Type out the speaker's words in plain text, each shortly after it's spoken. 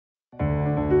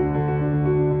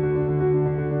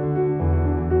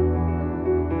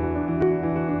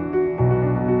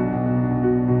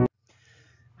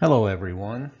Hello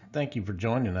everyone, thank you for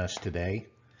joining us today.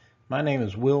 My name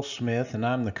is Will Smith and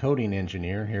I'm the coating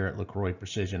engineer here at LaCroix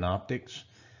Precision Optics.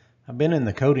 I've been in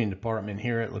the coating department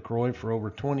here at LaCroix for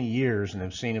over 20 years and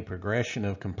have seen a progression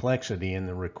of complexity in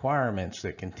the requirements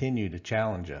that continue to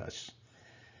challenge us.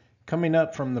 Coming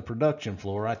up from the production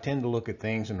floor, I tend to look at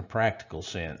things in a practical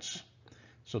sense.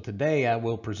 So today I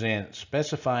will present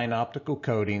specifying optical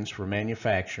coatings for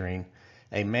manufacturing,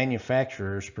 a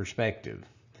manufacturer's perspective.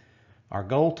 Our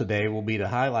goal today will be to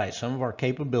highlight some of our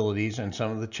capabilities and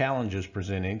some of the challenges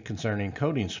presented concerning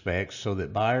coating specs so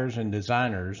that buyers and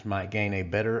designers might gain a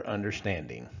better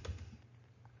understanding.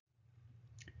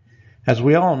 As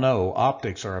we all know,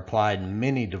 optics are applied in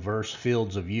many diverse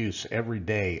fields of use every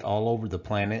day all over the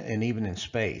planet and even in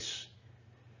space.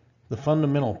 The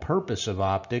fundamental purpose of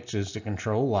optics is to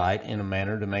control light in a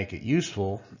manner to make it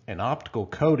useful, and optical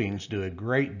coatings do a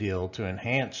great deal to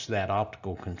enhance that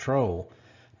optical control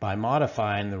by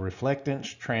modifying the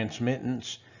reflectance,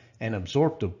 transmittance, and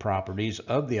absorptive properties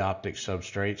of the optic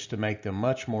substrates to make them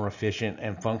much more efficient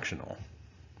and functional.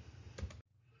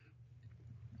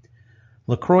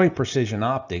 LaCroix Precision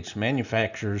Optics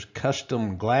manufactures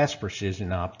custom glass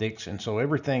precision optics, and so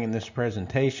everything in this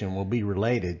presentation will be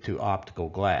related to optical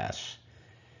glass.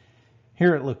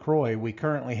 Here at LaCroix, we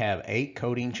currently have 8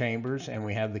 coating chambers, and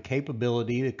we have the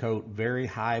capability to coat very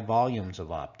high volumes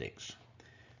of optics.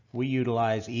 We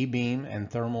utilize e-beam and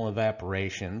thermal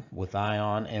evaporation with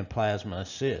ion and plasma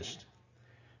assist.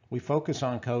 We focus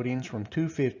on coatings from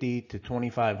 250 to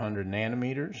 2500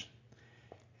 nanometers.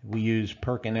 We use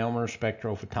Perkin-Elmer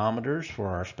spectrophotometers for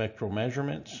our spectral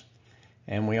measurements.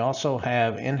 And we also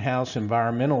have in-house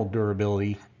environmental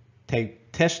durability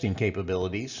testing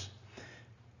capabilities,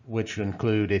 which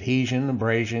include adhesion,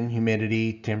 abrasion,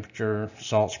 humidity, temperature,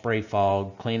 salt spray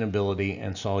fog, cleanability,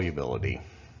 and solubility.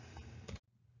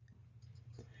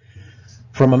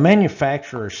 From a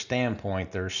manufacturer's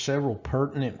standpoint, there are several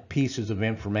pertinent pieces of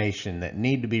information that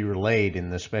need to be relayed in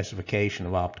the specification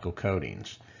of optical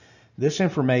coatings. This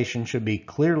information should be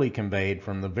clearly conveyed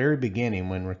from the very beginning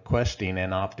when requesting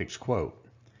an optics quote.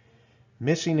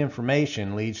 Missing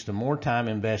information leads to more time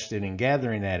invested in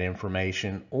gathering that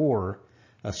information, or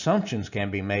assumptions can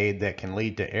be made that can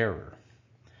lead to error.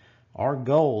 Our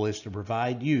goal is to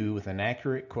provide you with an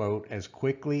accurate quote as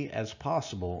quickly as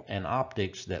possible and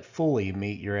optics that fully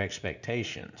meet your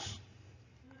expectations.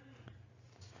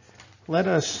 Let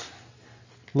us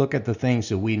look at the things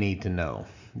that we need to know.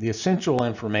 The essential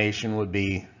information would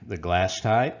be the glass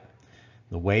type,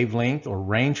 the wavelength or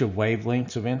range of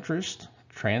wavelengths of interest,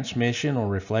 transmission or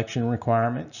reflection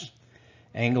requirements,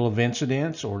 angle of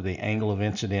incidence or the angle of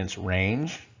incidence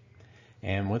range,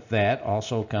 and with that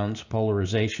also comes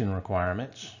polarization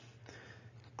requirements,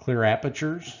 clear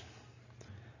apertures,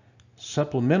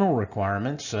 supplemental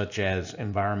requirements such as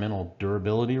environmental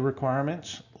durability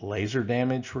requirements, laser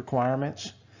damage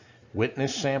requirements,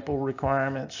 witness sample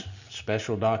requirements,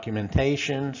 special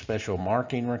documentation, special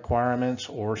marking requirements,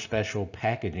 or special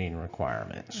packaging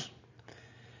requirements.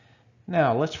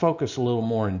 Now let's focus a little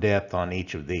more in depth on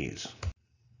each of these.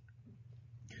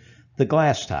 The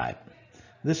glass type.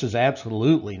 This is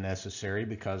absolutely necessary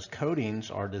because coatings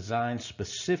are designed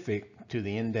specific to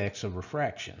the index of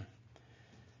refraction.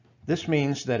 This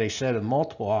means that a set of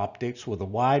multiple optics with a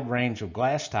wide range of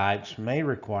glass types may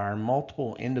require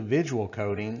multiple individual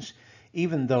coatings,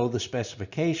 even though the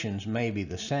specifications may be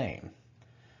the same.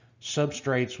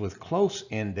 Substrates with close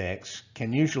index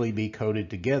can usually be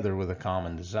coated together with a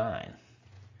common design.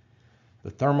 The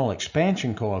thermal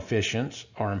expansion coefficients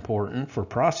are important for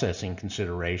processing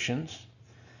considerations.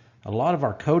 A lot of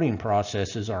our coating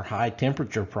processes are high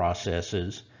temperature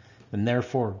processes, and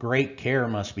therefore great care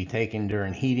must be taken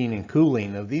during heating and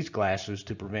cooling of these glasses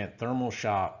to prevent thermal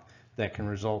shock that can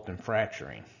result in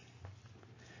fracturing.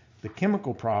 The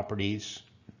chemical properties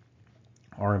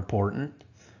are important.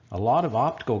 A lot of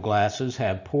optical glasses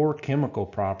have poor chemical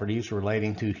properties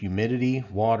relating to humidity,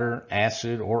 water,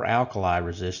 acid, or alkali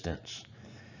resistance.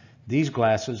 These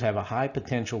glasses have a high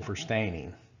potential for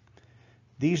staining.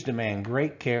 These demand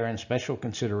great care and special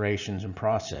considerations in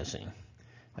processing,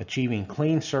 achieving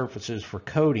clean surfaces for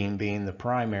coating being the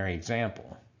primary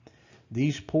example.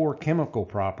 These poor chemical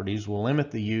properties will limit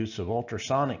the use of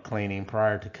ultrasonic cleaning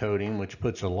prior to coating, which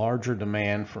puts a larger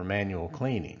demand for manual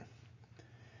cleaning.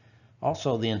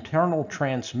 Also, the internal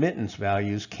transmittance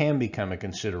values can become a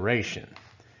consideration.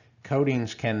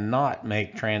 Coatings cannot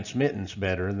make transmittance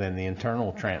better than the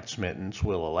internal transmittance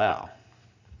will allow.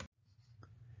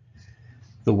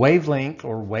 The wavelength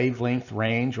or wavelength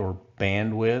range or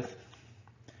bandwidth.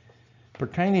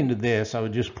 Pertaining to this, I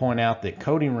would just point out that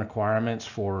coding requirements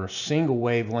for single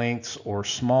wavelengths or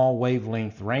small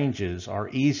wavelength ranges are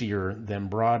easier than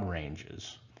broad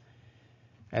ranges.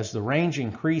 As the range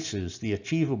increases, the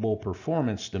achievable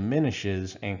performance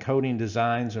diminishes and coding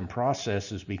designs and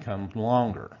processes become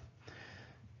longer.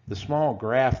 The small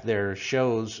graph there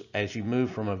shows as you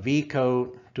move from a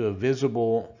V-coat to a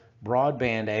visible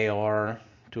broadband AR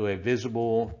to a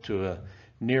visible to a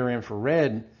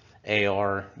near-infrared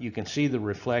AR, you can see the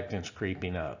reflectance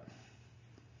creeping up.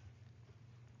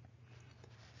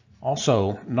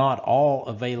 Also, not all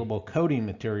available coating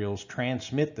materials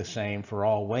transmit the same for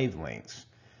all wavelengths.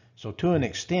 So to an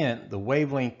extent, the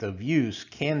wavelength of use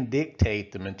can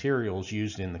dictate the materials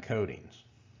used in the coatings.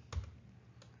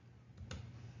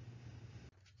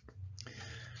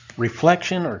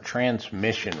 Reflection or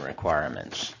transmission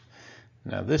requirements.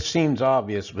 Now this seems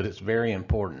obvious, but it's very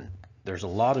important. There's a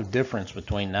lot of difference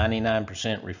between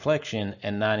 99% reflection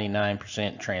and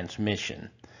 99% transmission.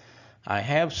 I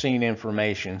have seen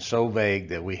information so vague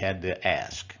that we had to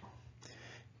ask.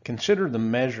 Consider the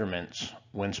measurements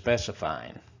when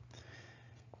specifying.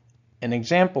 An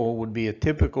example would be a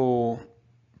typical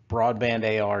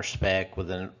broadband AR spec with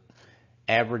an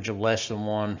average of less than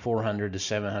 1, 400 to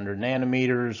 700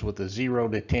 nanometers with a 0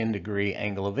 to 10 degree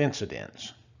angle of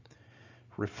incidence.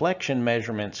 Reflection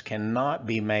measurements cannot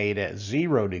be made at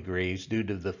 0 degrees due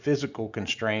to the physical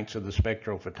constraints of the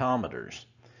spectrophotometers.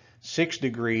 6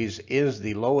 degrees is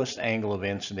the lowest angle of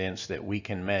incidence that we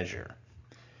can measure.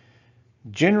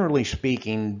 Generally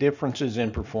speaking, differences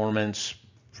in performance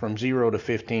from 0 to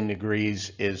 15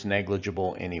 degrees is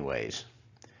negligible anyways.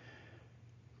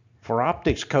 For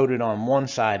optics coated on one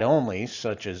side only,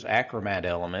 such as achromat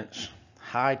elements,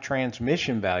 high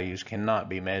transmission values cannot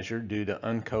be measured due to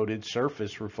uncoated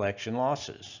surface reflection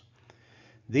losses.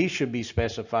 These should be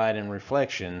specified in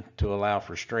reflection to allow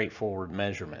for straightforward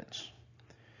measurements.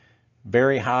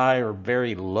 Very high or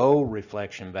very low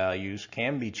reflection values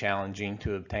can be challenging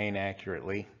to obtain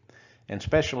accurately, and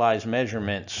specialized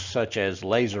measurements such as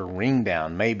laser ring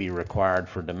down may be required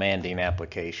for demanding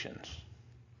applications.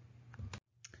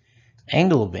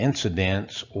 Angle of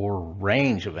incidence or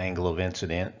range of angle of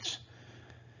incidence.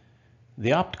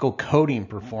 The optical coating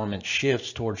performance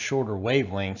shifts towards shorter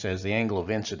wavelengths as the angle of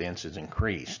incidence is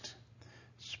increased.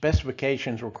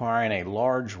 Specifications requiring a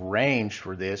large range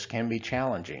for this can be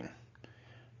challenging.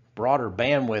 Broader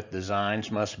bandwidth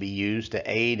designs must be used to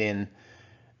aid in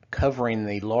covering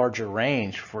the larger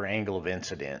range for angle of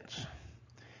incidence.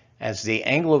 As the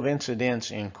angle of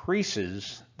incidence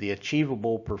increases, the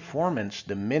achievable performance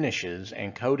diminishes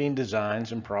and coating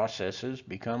designs and processes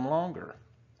become longer.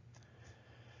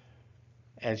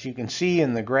 As you can see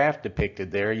in the graph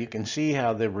depicted there, you can see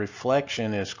how the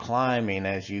reflection is climbing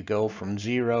as you go from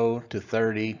 0 to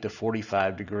 30 to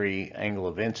 45 degree angle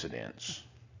of incidence.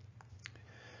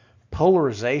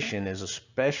 Polarization is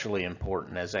especially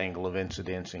important as angle of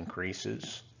incidence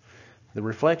increases. The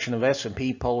reflection of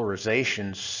S&P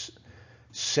polarization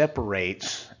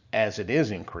separates as it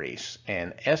is increased,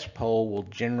 and S-pole will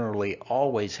generally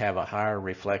always have a higher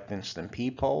reflectance than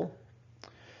P-pole.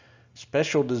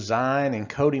 Special design and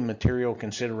coating material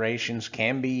considerations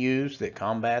can be used that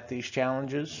combat these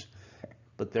challenges,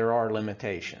 but there are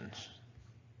limitations.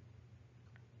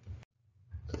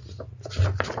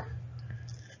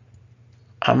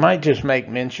 I might just make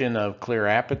mention of clear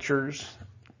apertures.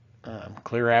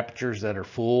 Clear apertures that are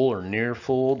full or near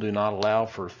full do not allow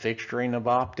for fixturing of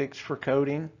optics for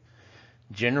coating.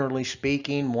 Generally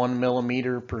speaking, 1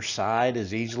 millimeter per side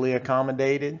is easily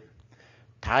accommodated.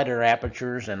 Tighter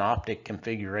apertures and optic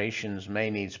configurations may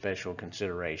need special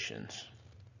considerations.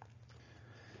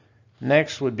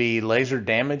 Next would be laser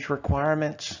damage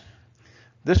requirements.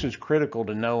 This is critical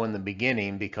to know in the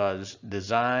beginning because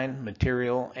design,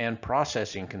 material, and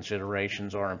processing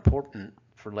considerations are important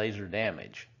for laser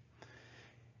damage.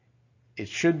 It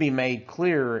should be made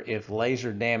clear if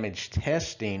laser damage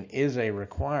testing is a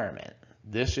requirement.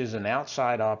 This is an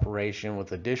outside operation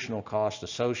with additional costs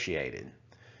associated.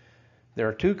 There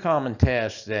are two common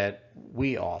tests that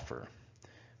we offer.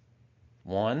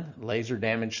 One, laser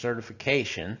damage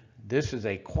certification. This is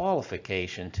a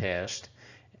qualification test,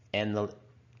 and the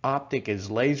optic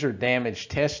is laser damage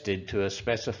tested to a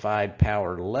specified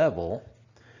power level.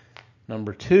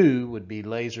 Number two would be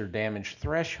laser damage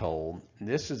threshold.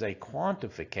 This is a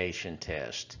quantification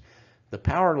test. The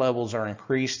power levels are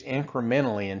increased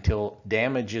incrementally until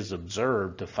damage is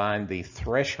observed to find the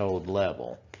threshold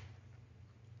level.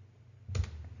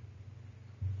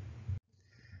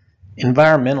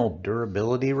 Environmental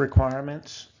durability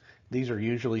requirements. These are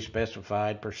usually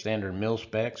specified per standard mil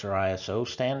specs or ISO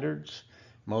standards.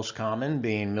 most common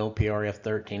being MIL PRF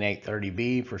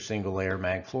 13830B for single layer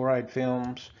mag fluoride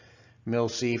films, MIL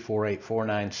C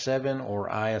 48497 or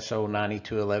ISO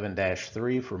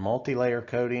 9211-3 for multi-layer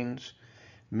coatings,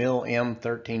 MIL M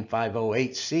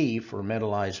 13508C for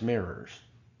metallized mirrors.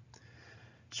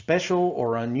 Special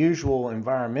or unusual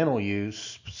environmental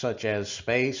use, such as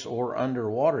space or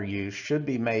underwater use, should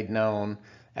be made known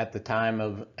at the time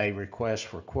of a request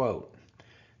for quote,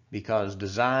 because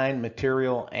design,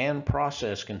 material, and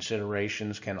process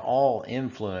considerations can all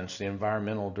influence the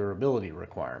environmental durability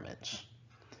requirements.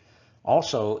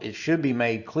 Also, it should be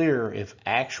made clear if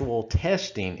actual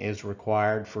testing is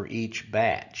required for each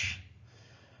batch.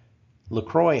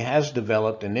 LaCroix has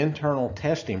developed an internal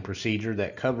testing procedure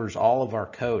that covers all of our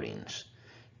coatings.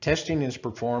 Testing is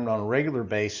performed on a regular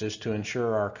basis to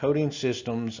ensure our coating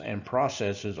systems and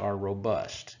processes are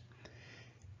robust.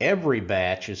 Every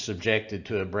batch is subjected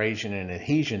to abrasion and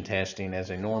adhesion testing as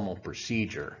a normal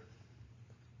procedure.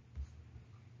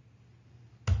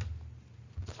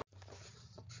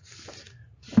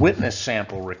 Witness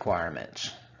sample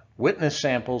requirements. Witness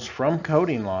samples from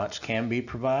coating lots can be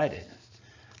provided.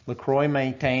 LaCroix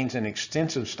maintains an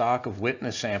extensive stock of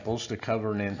witness samples to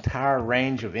cover an entire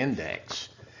range of index,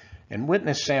 and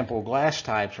witness sample glass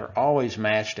types are always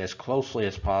matched as closely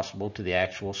as possible to the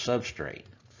actual substrate.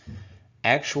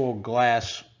 Actual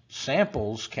glass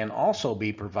samples can also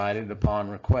be provided upon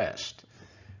request.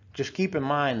 Just keep in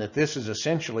mind that this is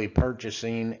essentially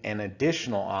purchasing an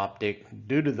additional optic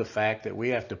due to the fact that we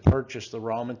have to purchase the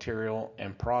raw material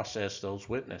and process those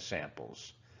witness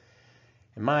samples.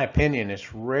 In my opinion,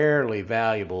 it's rarely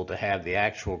valuable to have the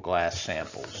actual glass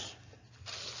samples.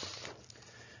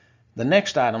 The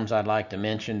next items I'd like to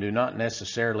mention do not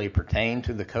necessarily pertain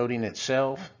to the coating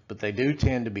itself, but they do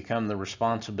tend to become the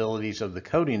responsibilities of the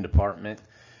coating department,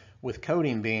 with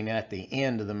coating being at the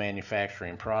end of the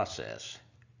manufacturing process.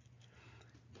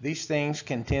 These things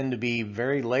can tend to be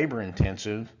very labor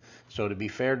intensive, so to be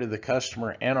fair to the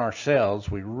customer and ourselves,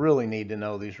 we really need to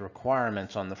know these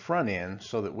requirements on the front end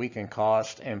so that we can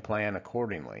cost and plan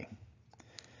accordingly.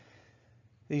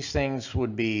 These things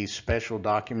would be special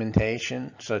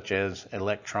documentation, such as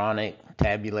electronic,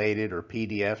 tabulated, or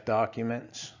PDF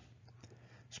documents,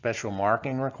 special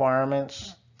marking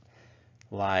requirements,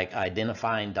 like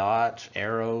identifying dots,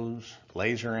 arrows,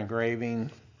 laser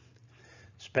engraving,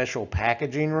 special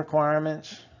packaging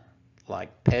requirements,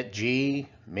 like PETG,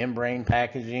 membrane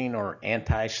packaging, or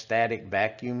anti-static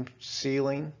vacuum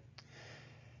sealing.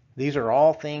 These are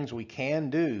all things we can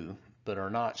do, but are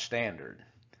not standard.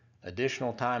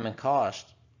 Additional time and cost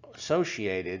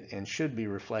associated and should be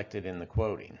reflected in the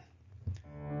quoting.